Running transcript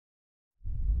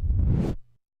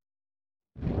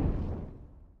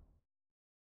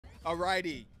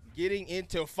Alrighty, getting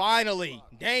into finally,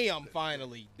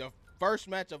 the first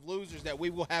match of losers that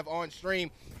we will have on stream.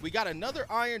 We got another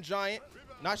Iron Giant.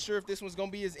 Not sure if this one's going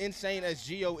to be as insane as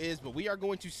Geo is, but we are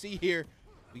going to see here.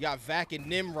 We got Vac and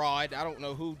Nimrod. I don't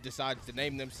know who decides to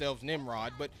name themselves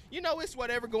Nimrod, but you know, it's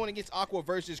whatever, going against Aqua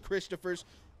versus Chrisxtophers.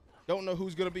 Don't know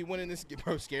who's going to be winning this.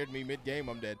 Bro, scared me mid-game.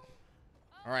 I'm dead.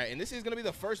 All right, and this is going to be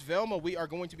the first Velma we are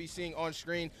going to be seeing on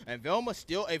screen. And Velma's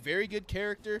still a very good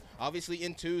character, obviously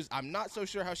in 2s. I'm not so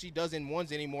sure how she does in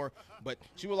 1s anymore, but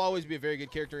she will always be a very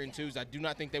good character in 2s. I do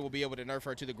not think they will be able to nerf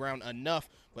her to the ground enough.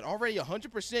 But already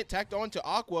 100% tacked on to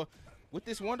Aqua with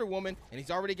this Wonder Woman, and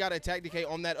he's already got attack decay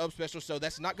on that up special, so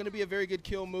that's not going to be a very good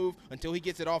kill move until he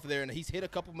gets it off of there, and he's hit a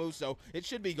couple moves, so it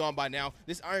should be gone by now.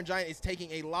 This Iron Giant is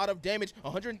taking a lot of damage,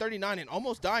 139, and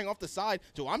almost dying off the side,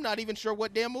 so I'm not even sure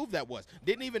what damn move that was.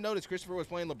 Didn't even notice Chrisxtophers was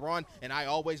playing LeBron, and I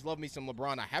always love me some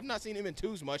LeBron. I have not seen him in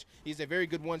 2s much. He's a very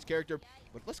good 1s character,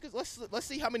 but let's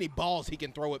see how many balls he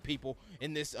can throw at people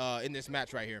in this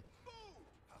match right here.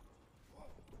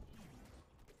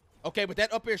 Okay, but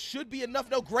that up air should be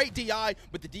enough. No, great DI,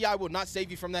 but the DI will not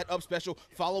save you from that up special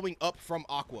following up from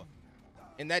Aqua.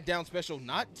 And that down special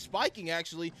not spiking,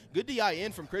 actually. Good DI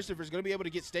in from Chrisxtophers. Going to be able to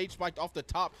get stage spiked off the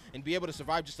top and be able to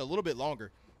survive just a little bit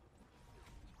longer.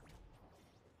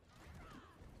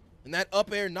 And that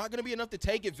up air not going to be enough to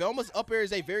take it. Velma's up air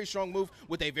is a very strong move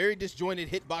with a very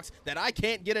disjointed hitbox that I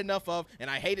can't get enough of,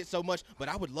 and I hate it so much, but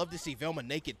I would love to see Velma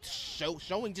naked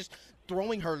showing just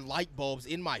throwing her light bulbs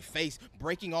in my face,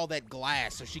 breaking all that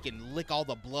glass so she can lick all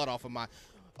the blood off of my...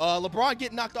 LeBron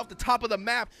getting knocked off the top of the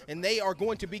map, and they are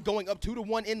going to be going up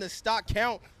 2-1 in the stock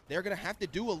count. They're going to have to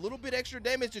do a little bit extra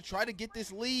damage to try to get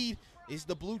this lead. Is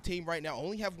the blue team right now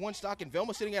only have 1 stock, and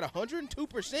Velma sitting at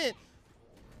 102%.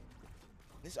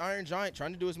 This Iron Giant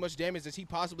trying to do as much damage as he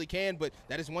possibly can, but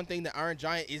that is one thing that Iron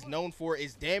Giant is known for,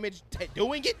 is damage,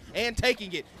 doing it and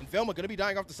taking it. And Velma going to be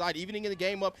dying off the side, evening in the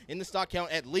game up in the stock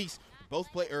count at least.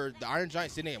 The Iron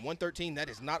Giant sitting at 113. That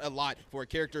is not a lot for a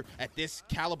character at this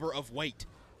caliber of weight.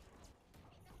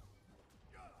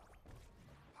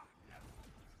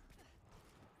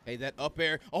 Hey, that up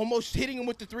air almost hitting him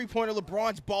with the 3-pointer.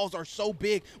 LeBron's balls are so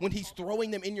big when he's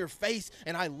throwing them in your face,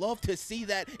 and I love to see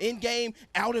that in game,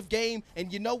 out of game,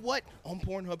 and you know what? On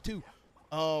Pornhub too.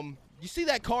 You see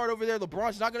that card over there?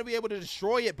 LeBron's not going to be able to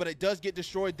destroy it, but it does get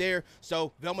destroyed there.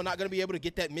 So Velma not going to be able to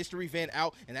get that mystery van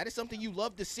out, and that is something you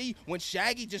love to see when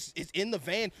Shaggy just is in the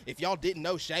van. If y'all didn't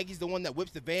know, Shaggy's the one that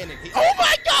whips the van, and oh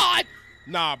my God!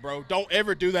 Nah, bro, don't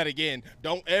ever do that again.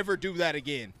 Don't ever do that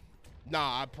again.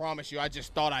 Nah, I promise you, I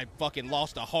just thought I fucking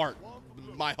lost a heart.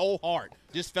 My whole heart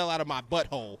just fell out of my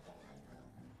butthole.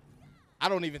 I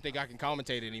don't even think I can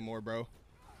commentate anymore, bro.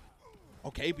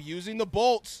 Okay, but using the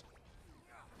bolts.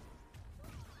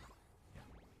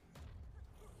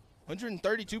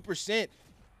 132%.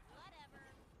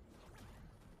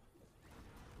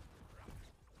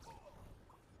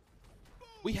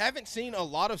 We haven't seen a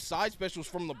lot of side specials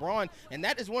from LeBron, and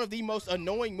that is one of the most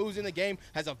annoying moves in the game.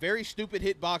 Has a very stupid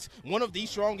hitbox, one of the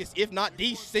strongest, if not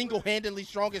the single-handedly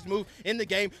strongest move in the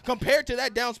game, compared to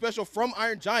that down special from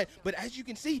Iron Giant. But as you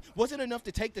can see, wasn't enough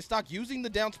to take the stock, using the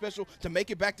down special to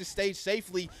make it back to stage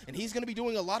safely, and he's going to be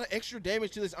doing a lot of extra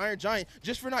damage to this Iron Giant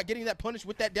just for not getting that punish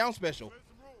with that down special.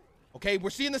 Okay, we're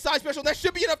seeing the side special. That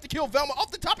should be enough to kill Velma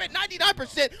off the top at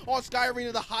 99% on Sky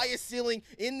Arena, the highest ceiling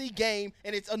in the game,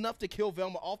 and it's enough to kill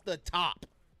Velma off the top.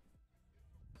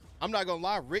 I'm not going to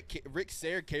lie, Rick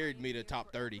Sayre carried me to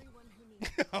top 30.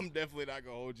 I'm definitely not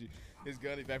going to hold you. His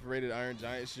gun evaporated Iron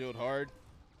Giant shield hard.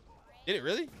 Did it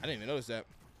really? I didn't even notice that.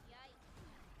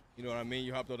 You know what I mean?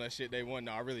 You hopped on that shit day one.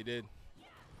 No, I really did.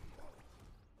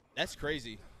 That's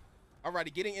crazy.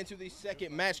 Alrighty, getting into the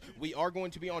second match, we are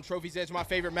going to be on Trophy's Edge, my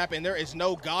favorite map, and there is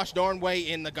no gosh darn way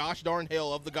in the gosh darn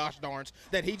hell of the gosh darns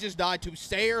that he just died to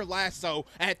Sayre Lasso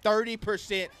at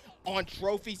 30% on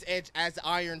Trophy's Edge as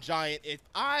Iron Giant. If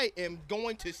I am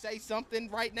going to say something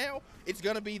right now, it's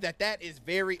going to be that is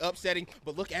very upsetting.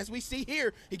 But look, as we see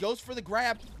here, he goes for the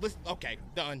grab. Okay,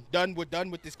 done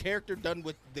with this character, done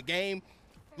with the game.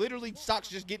 Literally, stocks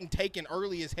just getting taken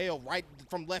early as hell, right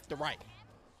from left to right.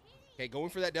 Okay, going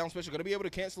for that down special, going to be able to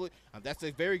cancel it. That's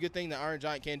a very good thing that Iron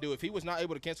Giant can do. If he was not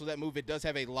able to cancel that move, it does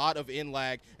have a lot of in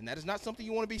lag, and that is not something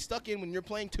you want to be stuck in when you're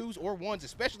playing 2s or 1s,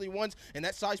 especially 1s, and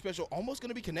that side special almost going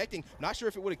to be connecting. Not sure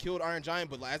if it would have killed Iron Giant,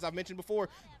 but as I've mentioned before,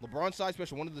 LeBron's side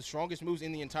special, one of the strongest moves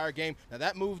in the entire game. Now,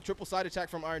 that move, triple side attack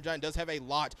from Iron Giant, does have a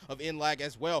lot of in lag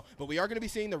as well, but we are going to be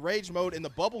seeing the rage mode and the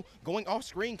bubble going off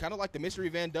screen, kind of like the mystery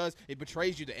van does. It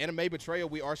betrays you. The anime betrayal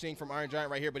we are seeing from Iron Giant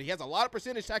right here, but he has a lot of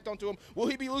percentage tacked onto him. Will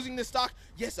he be losing this stock?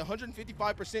 Yes,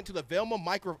 155% to the Velma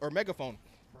megaphone.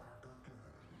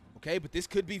 Okay, but this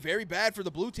could be very bad for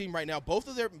the blue team right now. Both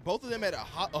of them at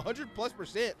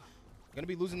 100+%. Gonna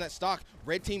be losing that stock.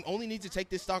 Red team only needs to take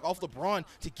this stock off LeBron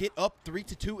to get up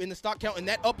 3-2 in the stock count, and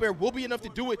that up air will be enough to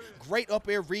do it. Great up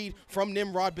air read from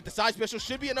Nimrod, but the side special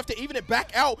should be enough to even it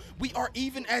back out. We are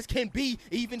even as can be,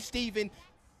 even Steven.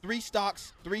 3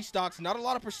 stocks, not a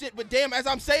lot of percent, but damn, as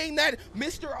I'm saying that,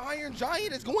 Mr. Iron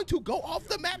Giant is going to go off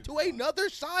the map to another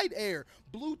side air.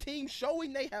 Blue team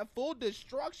showing they have full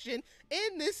destruction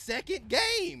in this second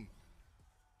game.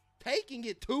 Taking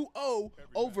it 2-0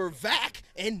 over Vac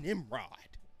and Nimrod.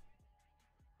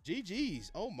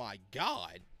 GG's. Oh my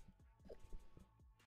God.